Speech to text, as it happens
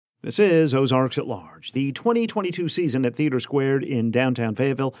This is Ozarks at Large. The 2022 season at TheatreSquared in downtown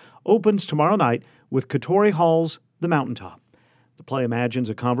Fayetteville opens tomorrow night with Katori Hall's The Mountaintop. The play imagines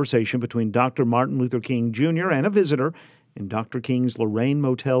a conversation between Dr. Martin Luther King Jr. and a visitor in Dr. King's Lorraine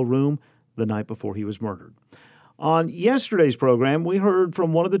Motel room the night before he was murdered. On yesterday's program, we heard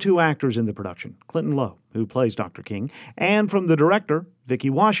from one of the two actors in the production, Clinton Lowe, who plays Dr. King, and from the director, Vicki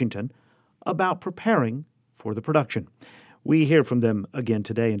Washington, about preparing for the production. We hear from them again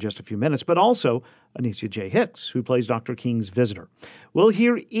today in just a few minutes, but also Anicia J. Hicks, who plays Dr. King's visitor. We'll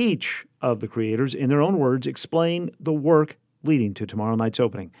hear each of the creators, in their own words, explain the work leading to tomorrow night's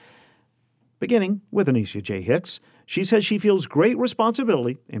opening. Beginning with Anicia J. Hicks, she says she feels great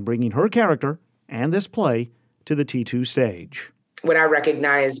responsibility in bringing her character and this play to the T2 stage. What I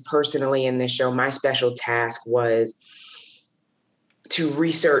recognized personally in this show, my special task was to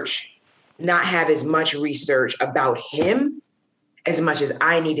research, not have as much research about him as much as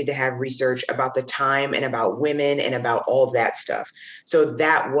I needed to have research about the time and about women and about all that stuff. So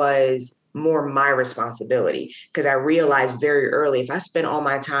that was more my responsibility, because I realized very early, if I spend all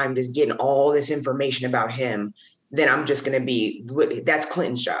my time just getting all this information about him, then I'm just going to be, that's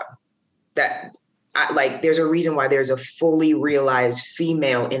Clinton's job. There's a reason why there's a fully realized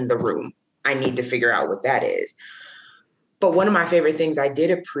female in the room. I need to figure out what that is. But one of my favorite things I did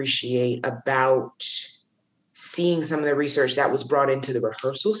appreciate about seeing some of the research that was brought into the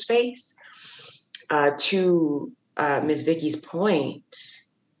rehearsal space, to Ms. Vicki's point,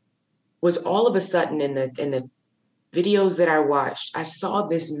 was all of a sudden in the videos that I watched, I saw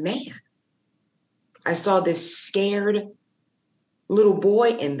this man. I saw this scared little boy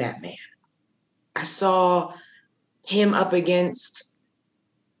in that man. I saw him up against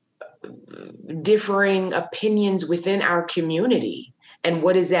differing opinions within our community. And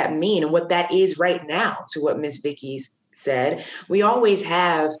what does that mean? And what that is right now, to what Ms. Vicki's said. We always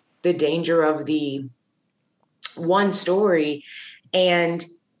have the danger of the one story. And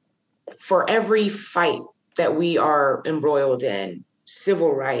for every fight that we are embroiled in,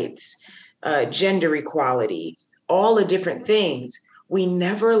 civil rights, gender equality, all the different things, we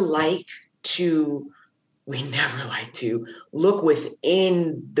never like to look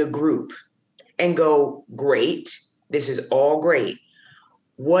within the group and go, great, this is all great.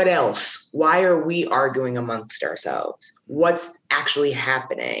 What else? Why are we arguing amongst ourselves? What's actually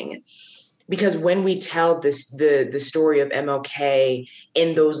happening? Because when we tell the story of MLK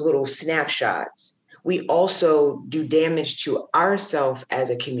in those little snapshots, we also do damage to ourselves as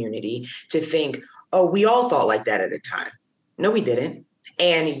a community to think, oh, we all thought like that at a time. No, we didn't.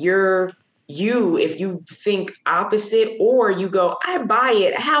 And if you think opposite, or you go, I buy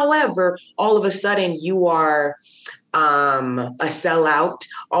it. However, all of a sudden you are a sellout.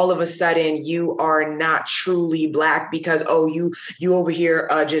 All of a sudden you are not truly Black because, you over here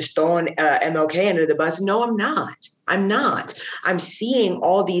just throwing MLK under the bus. No, I'm not. I'm seeing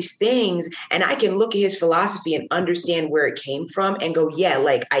all these things, and I can look at his philosophy and understand where it came from and go, yeah,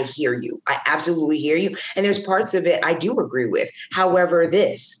 I hear you. I absolutely hear you. And there's parts of it I do agree with. However,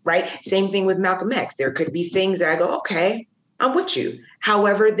 this, right? Same thing with Malcolm X. There could be things that I go, okay, I'm with you.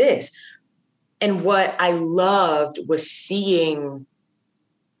 However, this. And what I loved was seeing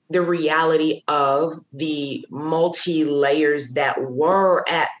the reality of the multi-layers that were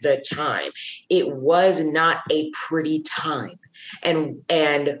at the time. It was not a pretty time. And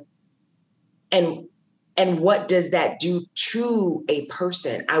what does that do to a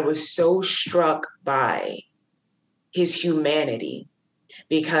person? I was so struck by his humanity,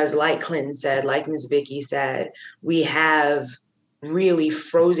 because like Clinton said, like Ms. Vicki said, we have really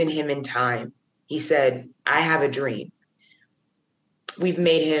frozen him in time. He said, I have a dream. We've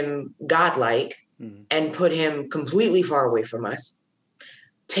made him godlike and put him completely far away from us,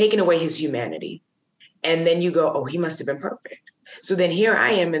 taken away his humanity. And then you go, oh, he must have been perfect. So then here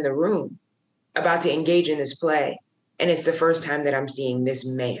I am in the room about to engage in this play. And it's the first time that I'm seeing this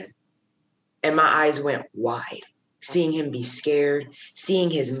man. And my eyes went wide, seeing him be scared,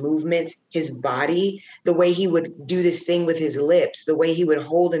 seeing his movements, his body, the way he would do this thing with his lips, the way he would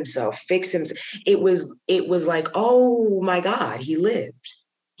hold himself, fix himself. It was like, oh my God, he lived.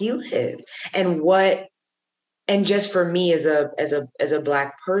 And just for me as a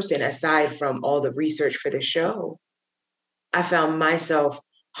Black person, aside from all the research for the show, I found myself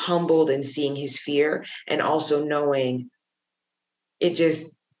humbled in seeing his fear, and also knowing it's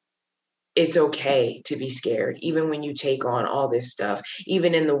okay to be scared, even when you take on all this stuff,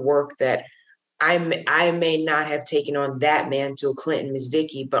 even in the work that I may not have taken on that mantle, Clinton, Ms.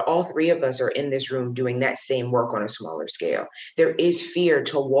 Vicki, but all three of us are in this room doing that same work on a smaller scale. There is fear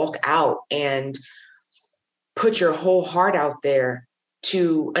to walk out and put your whole heart out there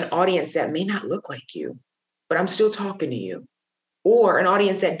to an audience that may not look like you, but I'm still talking to you. Or an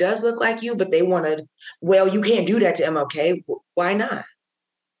audience that does look like you, but they want to, well, you can't do that to MLK. Why not?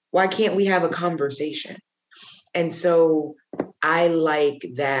 Why can't we have a conversation? And so I like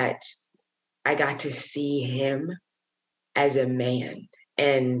that I got to see him as a man,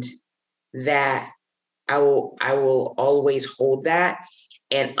 and that I will always hold that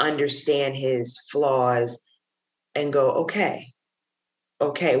and understand his flaws and go, okay,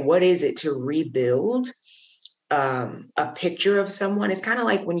 what is it to rebuild a picture of someone? It's kind of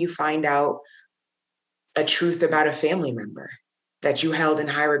like when you find out a truth about a family member that you held in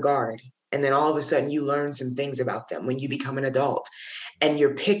high regard, and then all of a sudden you learn some things about them when you become an adult. And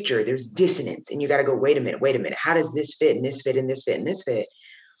your picture, there's dissonance, and you got to go, wait a minute. How does this fit and this fit and this fit and this fit?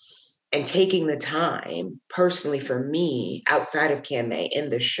 And taking the time, personally for me, outside of Cam-May, in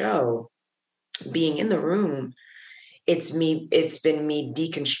the show, being in the room, it's been me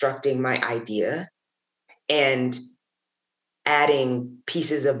deconstructing my idea and adding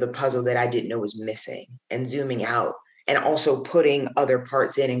pieces of the puzzle that I didn't know was missing, and zooming out, and also putting other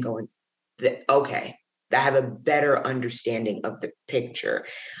parts in and going, okay, I have a better understanding of the picture.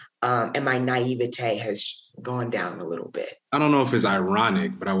 And my naivete has gone down a little bit. I don't know if it's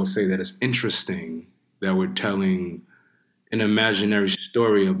ironic, but I will say that it's interesting that we're telling an imaginary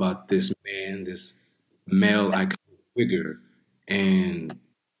story about this man, this male iconic figure. And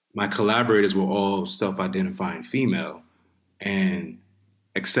my collaborators were all self-identifying female. And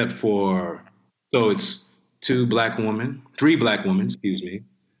except for, so it's three black women,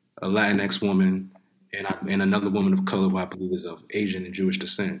 a Latinx woman, and another woman of color who I believe is of Asian and Jewish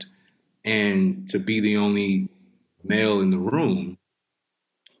descent. And to be the only male in the room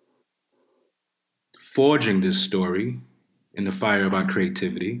forging this story in the fire of our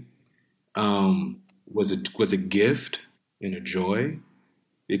creativity was a gift and a joy,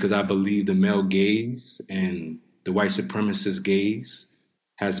 because I believe the male gaze and the white supremacist gaze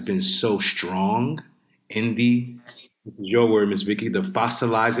has been so strong in this is your word, Ms. Vicky, the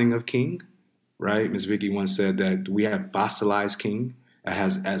fossilizing of King, right? Ms. Vicky once said that we have fossilized King,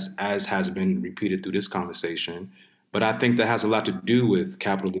 as has been repeated through this conversation. But I think that has a lot to do with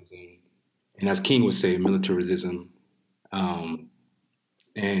capitalism, and as King would say, militarism, and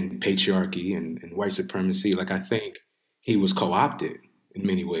patriarchy and white supremacy. Like, I think he was co-opted in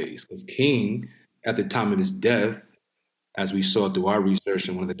many ways. Because King, at the time of his death, as we saw through our research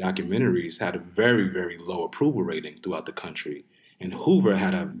in one of the documentaries, had a very, very low approval rating throughout the country. And Hoover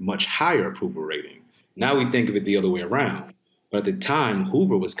had a much higher approval rating. Now we think of it the other way around. But at the time,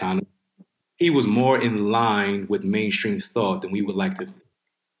 Hoover was he was more in line with mainstream thought than we would like to think.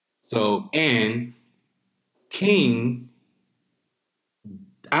 So, and King,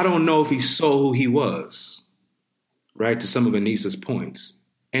 I don't know if he saw who he was, right? To some of Anissa's points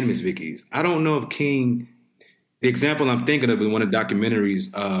and Miss Vicky's. I don't know if King, the example I'm thinking of in one of the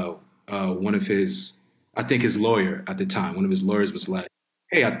documentaries, one of his, I think his lawyer at the time, one of his lawyers was like,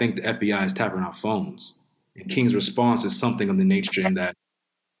 hey, I think the FBI is tapping our phones. And King's response is something of the nature in that,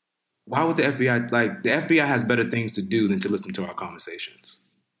 why would the FBI, the FBI has better things to do than to listen to our conversations.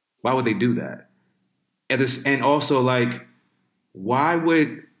 Why would they do that? And also, why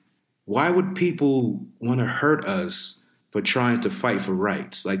would people want to hurt us for trying to fight for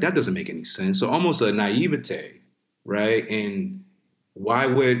rights? That doesn't make any sense. So almost a naivete, right? And why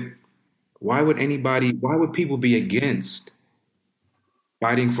would people be against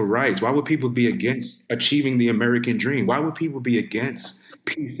fighting for rights? Why would people be against achieving the American dream? Why would people be against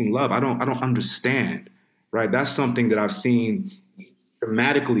peace and love? I don't understand, right? That's something that I've seen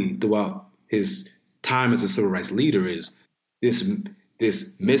dramatically throughout his time as a civil rights leader, is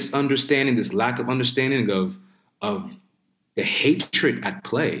this misunderstanding, this lack of understanding of the hatred at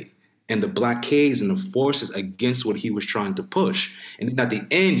play and the blockades and the forces against what he was trying to push. And then at the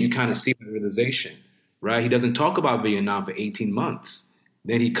end, you kind of see the realization, right? He doesn't talk about Vietnam for 18 months.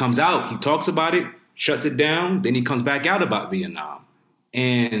 Then he comes out, he talks about it, shuts it down, then he comes back out about Vietnam.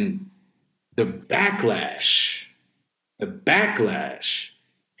 And the backlash, and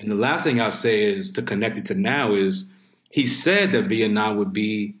the last thing I'll say is, to connect it to now, is he said that Vietnam would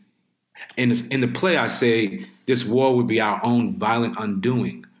be, in the play I say, this war would be our own violent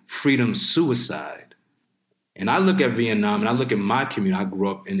undoing, freedom suicide. And I look at Vietnam and I look at my community. I grew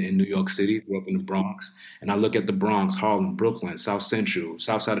up in New York City, grew up in the Bronx, and I look at the Bronx, Harlem, Brooklyn, South Central,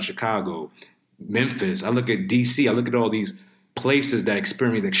 South Side of Chicago, Memphis. I look at DC. I look at all these places that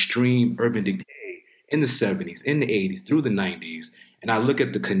experienced extreme urban decay in the 70s, in the 80s, through the 90s. And I look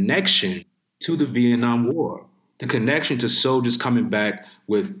at the connection to the Vietnam War, the connection to soldiers coming back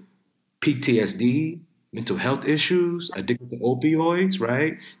with PTSD, mental health issues, addicted to opioids,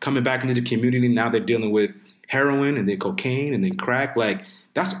 right? Coming back into the community, now they're dealing with heroin and then cocaine and then crack. Like,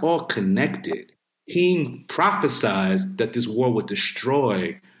 that's all connected. He prophesied that this war would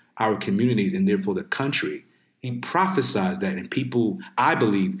destroy our communities and therefore the country. He prophesied that, and people, I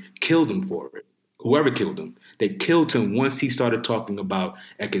believe, killed him for it. Whoever killed him, they killed him once he started talking about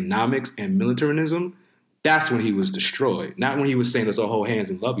economics and militarism. That's when he was destroyed, not when he was saying let's all hold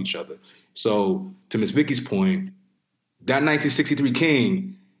hands and love each other. So, to Ms. Vicky's point, that 1963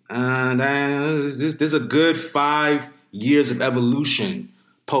 King, there's a good 5 years of evolution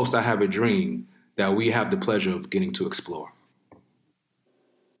post I Have a Dream that we have the pleasure of getting to explore.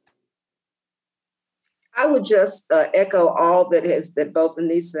 I would just echo all that both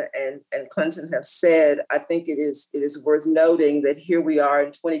Anissa and Clinton have said. I think it is worth noting that here we are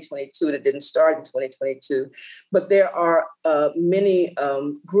in 2022, and it didn't start in 2022, but there are many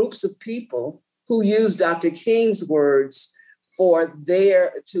groups of people who use Dr. King's words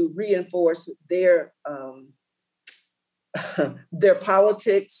to reinforce their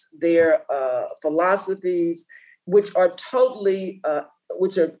politics, their philosophies, which are totally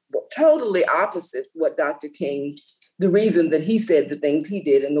opposite what Dr. King, the reason that he said the things he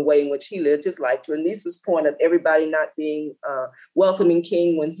did and the way in which he lived his life. To Anissa's point of everybody not being welcoming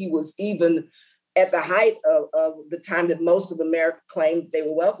King when he was even at the height of the time that most of America claimed they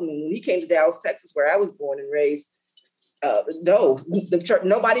were welcoming. When he came to Dallas, Texas, where I was born and raised, no, the church,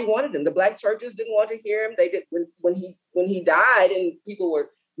 nobody wanted him. The Black churches didn't want to hear him. They did when he died and people were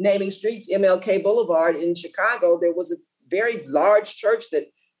naming streets, MLK Boulevard in Chicago, there was a very large church that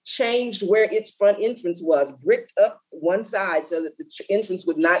changed where its front entrance was, bricked up one side so that the entrance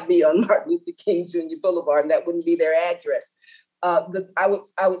would not be on Martin Luther King Jr. Boulevard, and that wouldn't be their address. I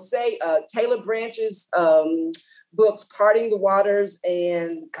would say Taylor Branch's books, Parting the Waters,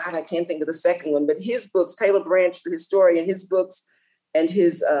 and God, I can't think of the second one, but his books, Taylor Branch, the historian, his books and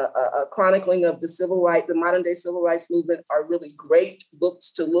his chronicling of the modern day civil rights movement are really great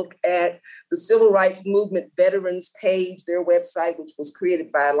books to look at. The Civil Rights Movement Veterans page, their website, which was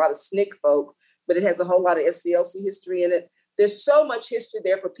created by a lot of SNCC folk, but it has a whole lot of SCLC history in it. There's so much history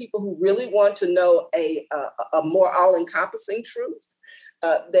there for people who really want to know a more all-encompassing truth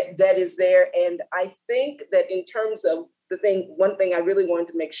that is there. And I think that in terms of one thing I really wanted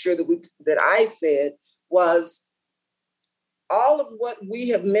to make sure that I said was, all of what we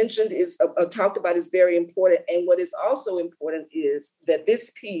have mentioned is talked about is very important. And what is also important is that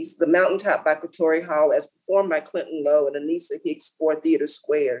this piece, The Mountaintop by Katori Hall, as performed by Clinton Lowe and Anissa Hicks for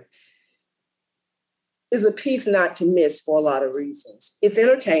TheatreSquared, is a piece not to miss for a lot of reasons. It's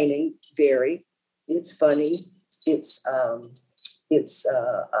entertaining, very. It's funny. It's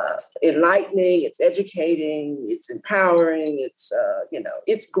enlightening. It's educating. It's empowering.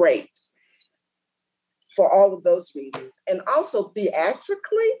 It's great. For all of those reasons. And also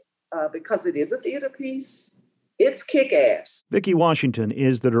theatrically, because it is a theater piece, it's kick-ass. Vicki Washington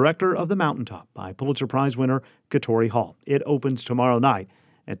is the director of The Mountaintop by Pulitzer Prize winner Katori Hall. It opens tomorrow night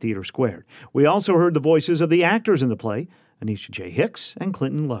at TheatreSquared. We also heard the voices of the actors in the play, Anisha J. Hicks and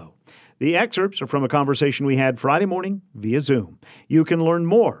Clinton Lowe. The excerpts are from a conversation we had Friday morning via Zoom. You can learn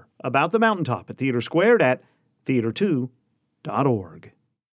more about The Mountaintop at TheatreSquared at theater2.org.